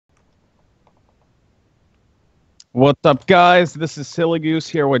What's up, guys? This is Silly Goose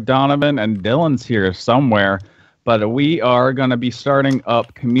here with Donovan, and Dylan's here somewhere. But we are going to be starting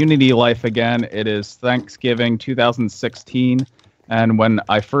up Community Life again. It is Thanksgiving 2016, and when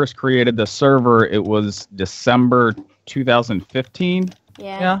I first created the server, it was December 2015.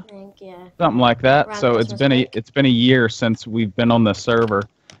 Yeah, Something like that. Around So Christmas it's been a year since we've been on the server,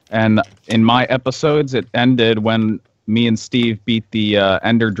 and in my episodes, it ended when me and Steve beat the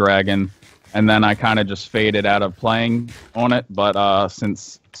Ender Dragon, and then I kind of just faded out of playing on it. But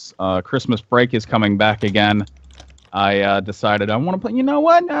since Christmas break is coming back again, I decided I want to play. You know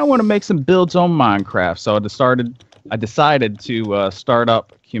what? I want to make some builds on Minecraft. So I decided to start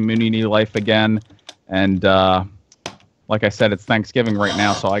up Community Life again, and like I said, it's Thanksgiving right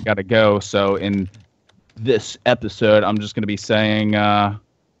now, so I got to go. So in this episode, I'm just going to be saying the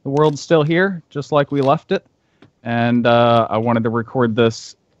world's still here, just like we left it. And I wanted to record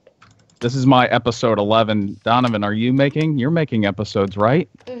this. This is my episode 11. Donovan, you're making episodes, right?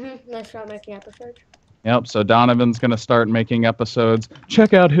 Let's start making episodes. Yep, so Donovan's going to start making episodes.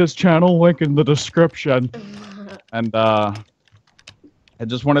 Check out his channel, link in the description. And I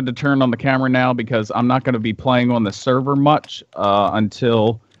just wanted to turn on the camera now because I'm not going to be playing on the server much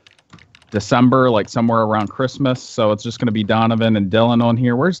until December, like somewhere around Christmas. So it's just going to be Donovan and Dylan on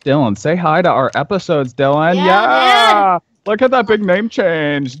here. Where's Dylan? Say hi to our episodes, Dylan. Yeah! Look at that big name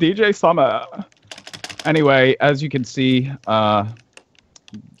change, DJ Summit. Anyway, as you can see, Dylan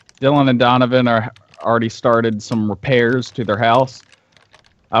and Donovan are already started some repairs to their house.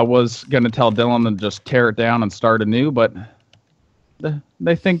 I was going to tell Dylan to just tear it down and start anew, but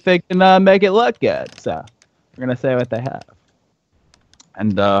they think they can make it look good. So we're going to say what they have.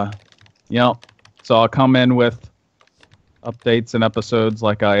 And, so I'll come in with updates and episodes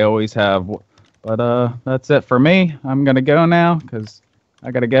like I always have. But that's it for me. I'm going to go now because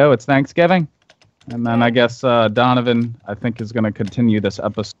I got to go. It's Thanksgiving. And then I guess Donovan, I think, is going to continue this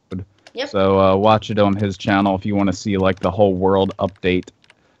episode. Yep. So watch it on his channel if you want to see like the whole world update,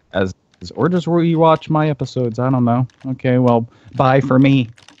 or just rewatch my episodes. I don't know. Okay, well, bye for me.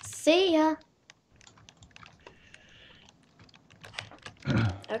 See ya.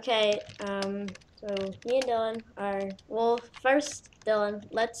 Okay, so me and Dylan are, well, first, Dylan,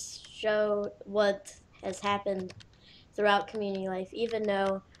 let's show what has happened throughout Community Life, even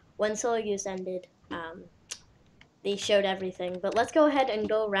though when Solo Goose ended, they showed everything. But let's go ahead and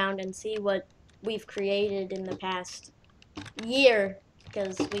go around and see what we've created in the past year,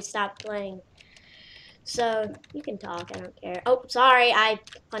 because we stopped playing. So, you can talk, I don't care. Oh, sorry, I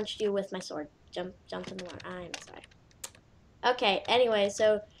punched you with my sword. Jump in the water. I'm sorry. Okay, anyway,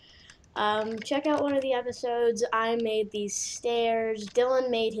 so check out one of the episodes. I made these stairs. Dylan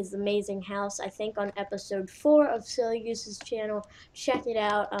made his amazing house, I think, on episode 4 of Silly Goose's channel. Check it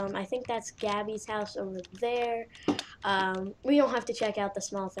out. I think that's Gabby's house over there. We don't have to check out the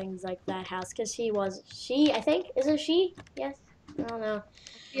small things like that house, because I think, is it she? Yes? I don't know.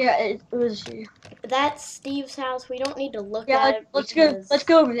 Yeah, it was she. That's Steve's house. We don't need to look at it. Let's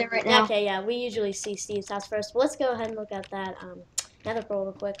go over there right now. Okay, yeah, we usually see Steve's house first. But let's go ahead and look at that nether pearl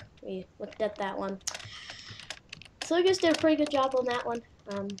real quick. We looked at that one. So I guess did a pretty good job on that one.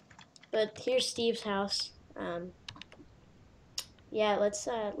 But here's Steve's house. Yeah, let's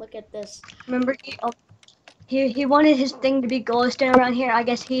look at this. Remember, he wanted his thing to be glowstone around here. I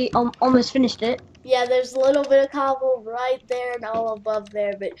guess he almost finished it. Yeah, there's a little bit of cobble right there and all above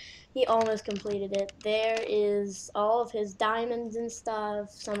there, but he almost completed it. There is all of his diamonds and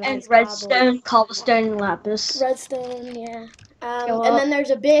stuff. And redstone, cobblestone, and lapis. Redstone, yeah. And then there's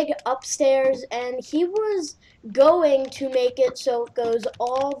a big upstairs, and he was going to make it so it goes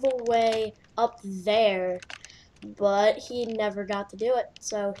all the way up there, but he never got to do it,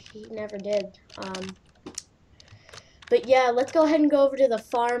 so he never did. But yeah, let's go ahead and go over to the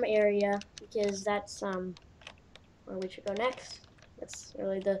farm area, because that's where we should go next. That's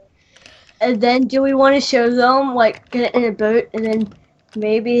really the... And then do we want to show them, like, get in a boat, and then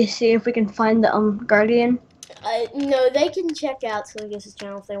maybe see if we can find the guardian? No, they can check out Silly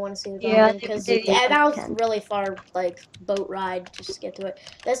channel if they want to see the guardian, because that was really far, like, boat ride just to get to it.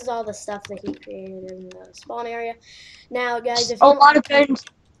 This is all the stuff that he created in the spawn area. Now, guys, if you a lot of bones.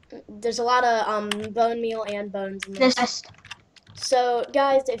 There's a lot of bone meal and bones in this. So,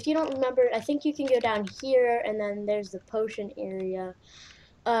 guys, if you don't remember, I think you can go down here, and then there's the potion area.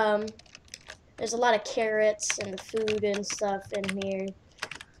 There's a lot of carrots and food and stuff in here.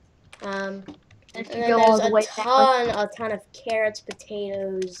 And then there's a ton of carrots,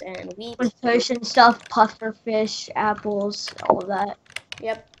 potatoes, and wheat. With potion stuff, puffer fish, apples, all of that.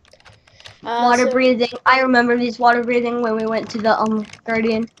 Yep. Water So breathing. I remember these water breathing when we went to the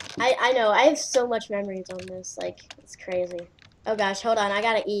Guardian. I know I have so much memories on this. Like it's crazy. Oh gosh, hold on. I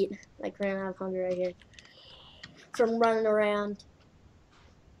gotta eat. Like ran out of hunger right here from running around.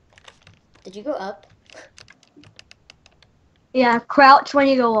 Did you go up? Yeah, crouch when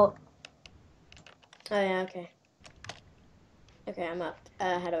you go up. Oh yeah. Okay. Okay, I'm up.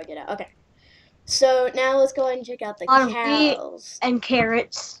 How do I get out? Okay. So now let's go ahead and check out the A lot of wheat cows. and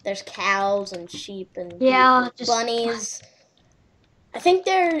carrots. There's cows and sheep and Yeah, just bunnies. I think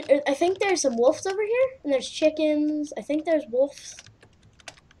there's some wolves over here, and there's chickens. I think there's wolves.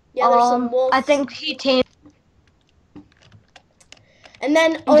 Yeah, there's some wolves. I think he tamed And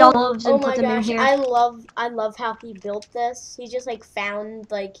then wolves oh and put my them in gosh, here. I love how he built this. He just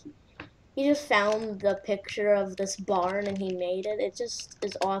found the picture of this barn and he made it. It just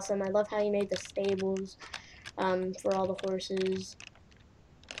is awesome. I love how he made the stables for all the horses.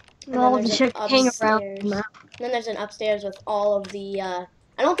 And then All the there's an chickens hang around. upstairs. And then there's an upstairs with all of the I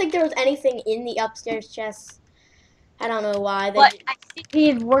don't think there was anything in the upstairs chests. I don't know why. But I think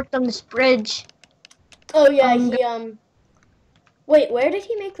he worked on this bridge. Oh yeah, he wait, where did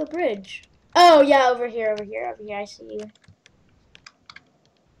he make the bridge? Oh yeah, over here. I see you.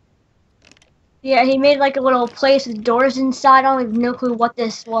 Yeah, he made like a little place with doors inside. I don't have no clue what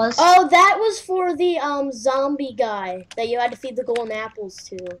this was. Oh, that was for the zombie guy that you had to feed the golden apples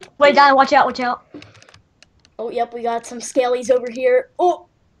to. Wait, Don, watch out, watch out. Oh, yep, we got some scalies over here. Oh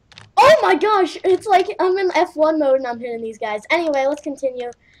my gosh, it's like I'm in F1 mode and I'm hitting these guys. Anyway, let's continue.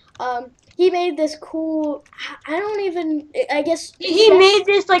 He made this cool, I guess. He made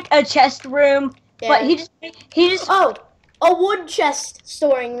this like a chest room, Yeah. but he just Oh, a wood chest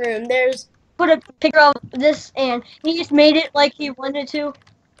storing room. There's put a picture of this and he just made it like he wanted to.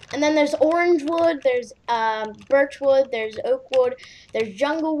 And then there's orange wood, there's birch wood, there's oak wood, there's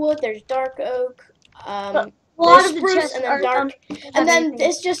jungle wood, there's dark oak, A lot there's of the spruce, chests and then are dark. And then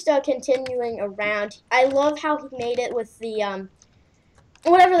it's just continuing around. I love how he made it with the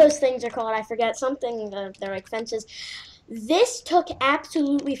whatever those things are called. I forget something. They're like fences. This took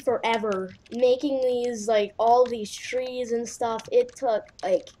absolutely forever making these all these trees and stuff. It took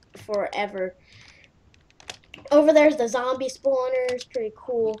forever. Over there's the zombie spawners, pretty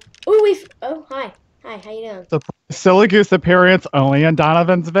cool. Ooh, oh hi, how you doing? The Silly Goose appearance only in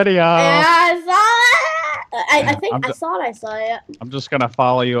Donovan's video. Yeah, I saw that. I think I thought I saw it. I'm just gonna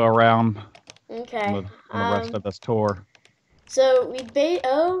follow you around. Okay. On the rest of this tour. So we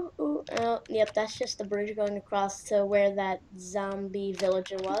yep, that's just the bridge going across to where that zombie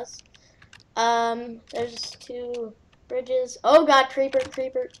villager was. There's 2 bridges. Oh god, creeper.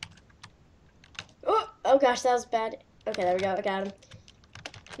 Oh gosh, that was bad. Okay, there we go. I got him.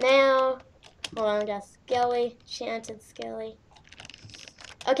 Now, hold on, I got Skelly, Chanted Skelly.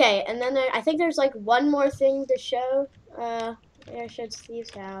 Okay, and then I think there's one more thing to show. I showed Steve's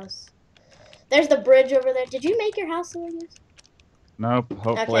house. There's the bridge over there. Did you make your house like this? Nope.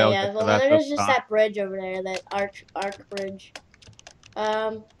 Hopefully Okay, I'll yeah. get Well, to that there's this just time. that bridge over there, that arc bridge.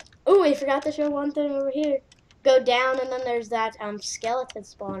 Oh, we forgot to show one thing over here. Go down, and then there's that skeleton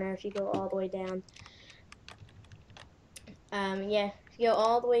spawner. If you go all the way down. Yeah. If you go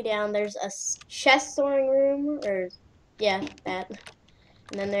all the way down, there's a chest storing room, or yeah, that.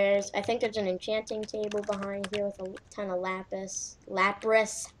 And then I think there's an enchanting table behind here with a ton of lapis.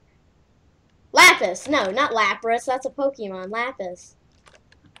 Lapis! No, not Lapras. That's a Pokemon. Lapis.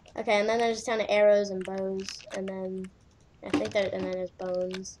 Okay, and then there's a ton of arrows and bows, and then and then there's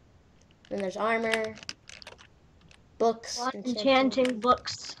bones. Then there's armor, books, Enchanting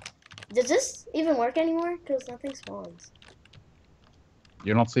books. Does this even work anymore? Because nothing spawns.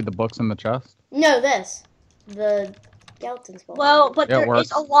 You don't see the books in the chest? No, the skeleton spawn. Well, but Yeah, there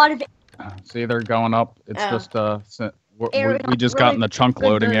is a lot of See, they're going up. It's just Area we just really got in the chunk good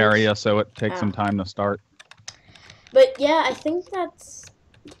loading booze. area, so it takes some time to start. But yeah, I think that's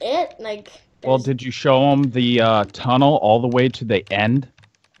it. Well, did you show them the tunnel all the way to the end?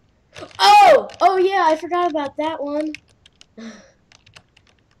 Oh yeah, I forgot about that one.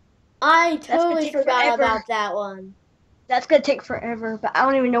 I totally forgot about that one. That's gonna take forever, but I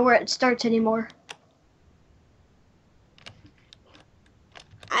don't even know where it starts anymore.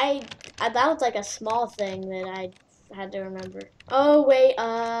 That was a small thing that I had to remember. Oh wait,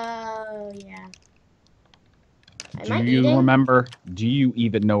 yeah. Do you remember? Do you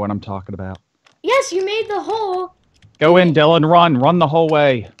even know what I'm talking about? Yes, you made the hole. Go in, Dylan. Run the whole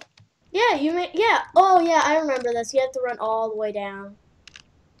way. Yeah, you made. Yeah. Oh yeah, I remember this. You have to run all the way down.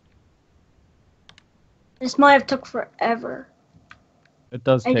 This might have took forever. It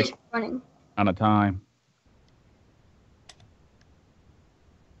does take just running. on a time.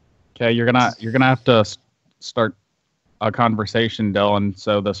 Okay, you're gonna have to start a conversation, Dylan,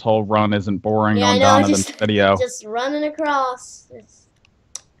 so this whole run isn't boring Yeah, on I know. Donovan's video. Just running across.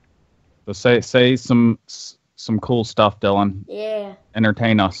 So say some cool stuff, Dylan. Yeah.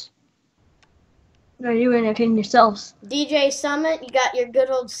 Entertain us. No, you entertain yourselves. DJ Summit, you got your good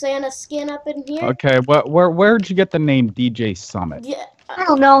old Santa skin up in here. Okay, where'd you get the name DJ Summit? Yeah. I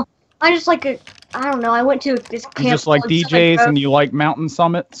don't know. I just like I don't know. I went to this camp. You just like called Summit DJs Grove. and you like mountain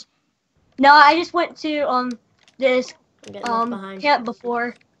summits? No, I just went to this I'm getting left behind. camp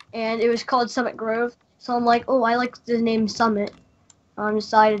before, and it was called Summit Grove. So I'm like, oh, I like the name Summit. I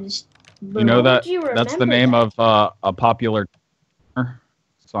decided to just. You know How would that you that's the remember name that? of a popular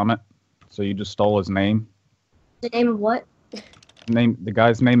Summit. So you just stole his name. The name of what? The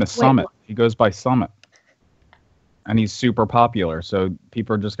guy's name is Wait, Summit. what? He goes by Summit. And he's super popular, so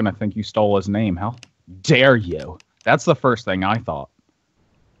people are just gonna think you stole his name. How dare you? That's the first thing I thought.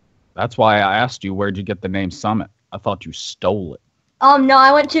 That's why I asked you where'd you get the name Summit. I thought you stole it. No,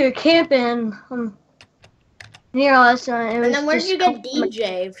 I went to a camp in near us, and it was. And then where did just you get called Summit.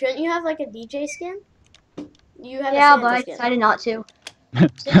 DJ? Shouldn't you have like a DJ skin? You have Yeah, a but Santa I skin. decided not to.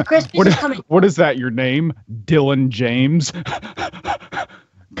 Since Christmas is coming. What is that? Your name? Dylan James?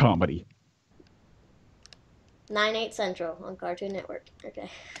 Comedy. 9/8 Central on Cartoon Network. Okay.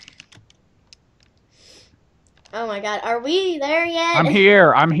 Oh my God, are we there yet? I'm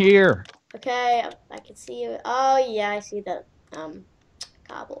here. I'm here. Okay, I can see you. Oh yeah, I see the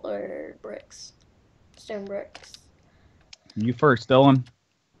cobble or bricks, stone bricks. You first, Dylan.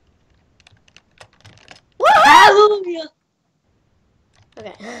 Woo! Hallelujah!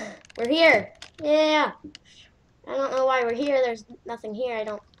 Okay, we're here. Yeah. I don't know why we're here. There's nothing here. I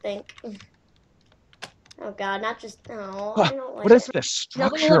don't think. Oh God, not just. Oh, I don't like What is it. this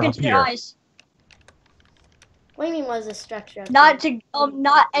Nobody structure look up into their here? eyes. What do you mean? Was the structure? Up Not here? to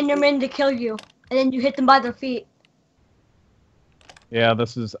not Endermen to kill you, and then you hit them by their feet. Yeah,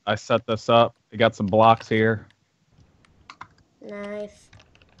 this is. I set this up. We got some blocks here. Nice.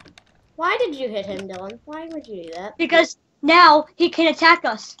 Why did you hit him, Dylan? Why would you do that? Because now he can attack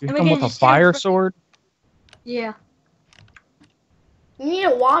us. You and hit we him can with a just stand fire for- sword. Yeah. You need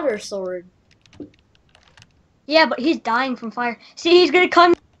a water sword. Yeah, but he's dying from fire. See, he's gonna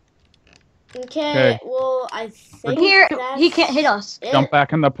come Okay. Okay. Well, I think here. that's He can't hit us. it. Jump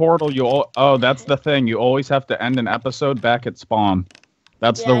back in the portal. Oh, that's the thing. You always have to end an episode back at spawn.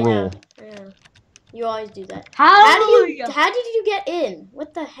 That's Yeah, the I know. rule. Yeah. You always do that. Hallelujah! How did you get in?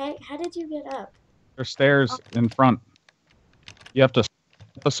 What the heck? How did you get up? There's stairs in front. You have to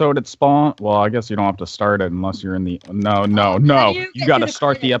episode at spawn. Well, I guess you don't have to start it unless you're in the. No. How do you You get got to to the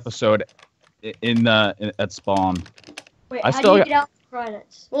start the credits? episode at spawn. Wait, I how still do you got- get out the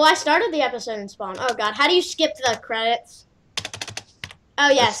credits? Well, I started the episode in Spawn. Oh God, how do you skip the credits? Oh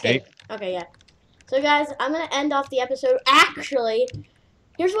yeah, escape. Okay, yeah. So guys, I'm gonna end off the episode. Actually,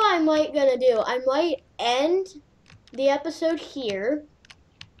 here's what I might gonna do. I might end the episode here,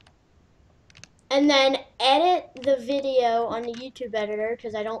 and then edit the video on the YouTube editor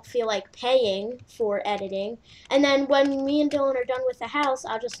because I don't feel like paying for editing. And then when me and Dylan are done with the house,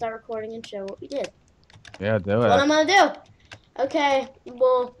 I'll just start recording and show what we did. Yeah, do What it. I'm gonna do. Okay,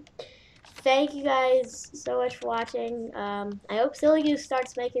 well, thank you guys so much for watching. I hope Silly Goose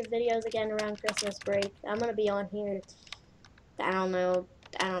starts making videos again around Christmas break. I'm gonna be on here. I don't know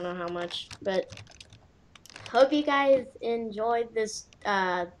how much, but hope you guys enjoyed this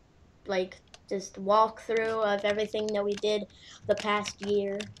just walkthrough of everything that we did the past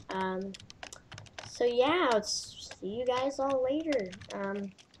year. So yeah, I'll see you guys all later.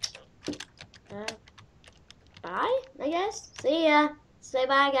 Bye, I guess. See ya. Say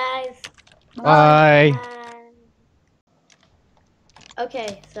bye, guys. Bye. Bye.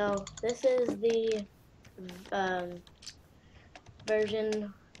 Okay, so this is the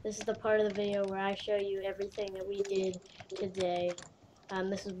version. This is the part of the video where I show you everything that we did today.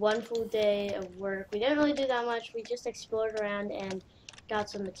 This is one full day of work. We didn't really do that much. We just explored around and got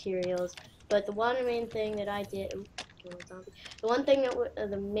some materials. But the one main thing that I did,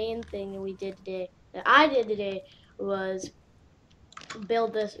 the main thing that we did today, that I did today, was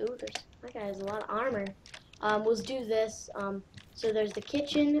build this. Ooh, that guy has a lot of armor. Was do this. So there's the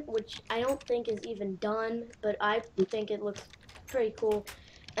kitchen, which I don't think is even done, but I think it looks pretty cool.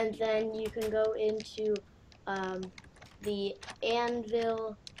 And then you can go into the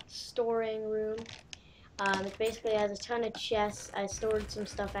anvil storing room. It basically has a ton of chests. I stored some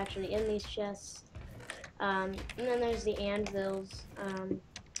stuff actually in these chests. And then there's the anvils.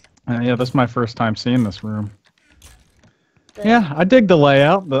 Yeah, this is my first time seeing this room. the- Yeah, I dig the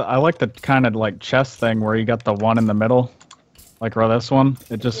layout. I like the kind of like chest thing where you got the one in the middle. Like this one,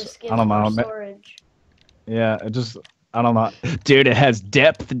 it Just I gives don't more know. storage. Yeah, I don't know. Dude, it has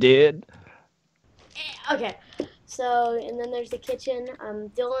depth, dude. Okay, so and then there's the kitchen.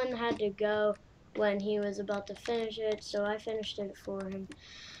 Dylan had to go when he was about to finish it, so I finished it for him.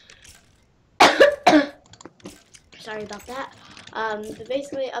 Sorry about that. But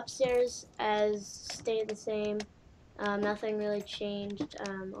basically upstairs has stayed the same. Nothing really changed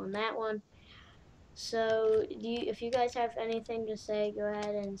on that one. So, if you guys have anything to say, go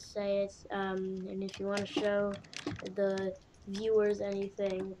ahead and say it. And if you want to show the viewers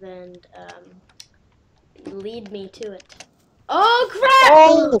anything, then lead me to it. Oh crap!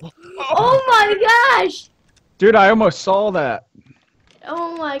 Oh! Oh my gosh! Dude, I almost saw that.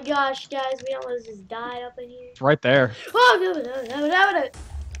 Oh my gosh, guys, we almost just died up in here. It's right there. Oh no!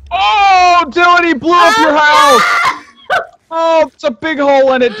 Oh, Dylan, he blew up your house! No! Oh, it's a big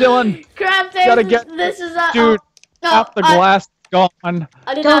hole in it, Dylan. Crap, Gotta get, this is a dude. Half the glass is gone.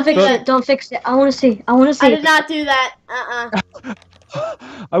 I did Don't not do fix that. it. Don't fix it. I want to see. I want to see. I did not do that.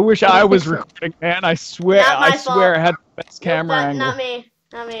 I wish I was recording, man. I swear, Not my I swear, fault. I had the best camera Nope, angle. Not me.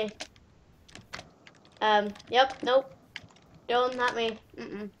 Not me. Yep. Nope. Don't. Not me.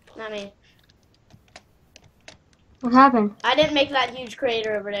 Not me. What happened? I didn't make that huge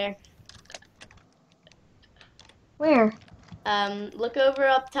crater over there. Where? Look over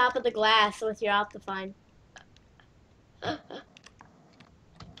up top of the glass with your Optifine.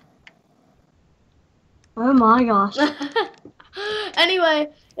 Oh my gosh. Anyway,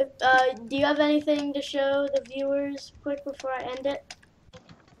 do you have anything to show the viewers quick before I end it?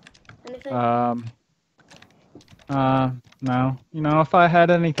 Anything? No. You know, if I had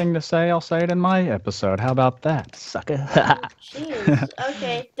anything to say, I'll say it in my episode. How about that, sucker? Jeez.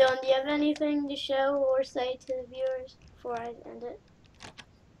 Okay, Dylan, do you have anything to show or say to the viewers before I end it?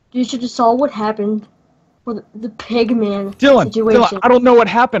 You should have saw what happened with the pigman Dylan, situation. I don't know what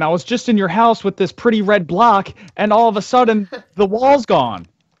happened. I was just in your house with this pretty red block, and all of a sudden, the wall's gone.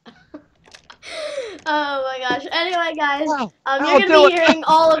 Oh my gosh. Anyway, guys, Wow. you're gonna be hearing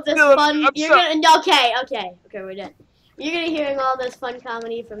all of this Dylan, fun. I'm You're sorry. gonna okay, we're done. You're gonna be hearing all this fun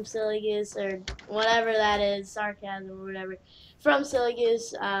comedy from Silly Goose or whatever that is, sarcasm or whatever, from Silly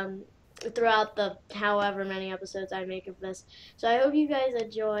Goose throughout the however many episodes I make of this. So I hope you guys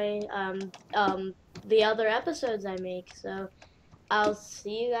enjoy the other episodes I make. So I'll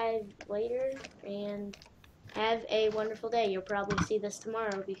see you guys later and have a wonderful day. You'll probably see this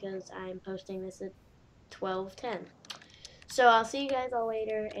tomorrow because I'm posting this at 12:10. So I'll see you guys all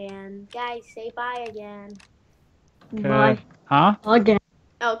later, and guys, say bye again. Bye. Huh? Again.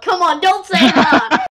 Oh, come on, don't say bye.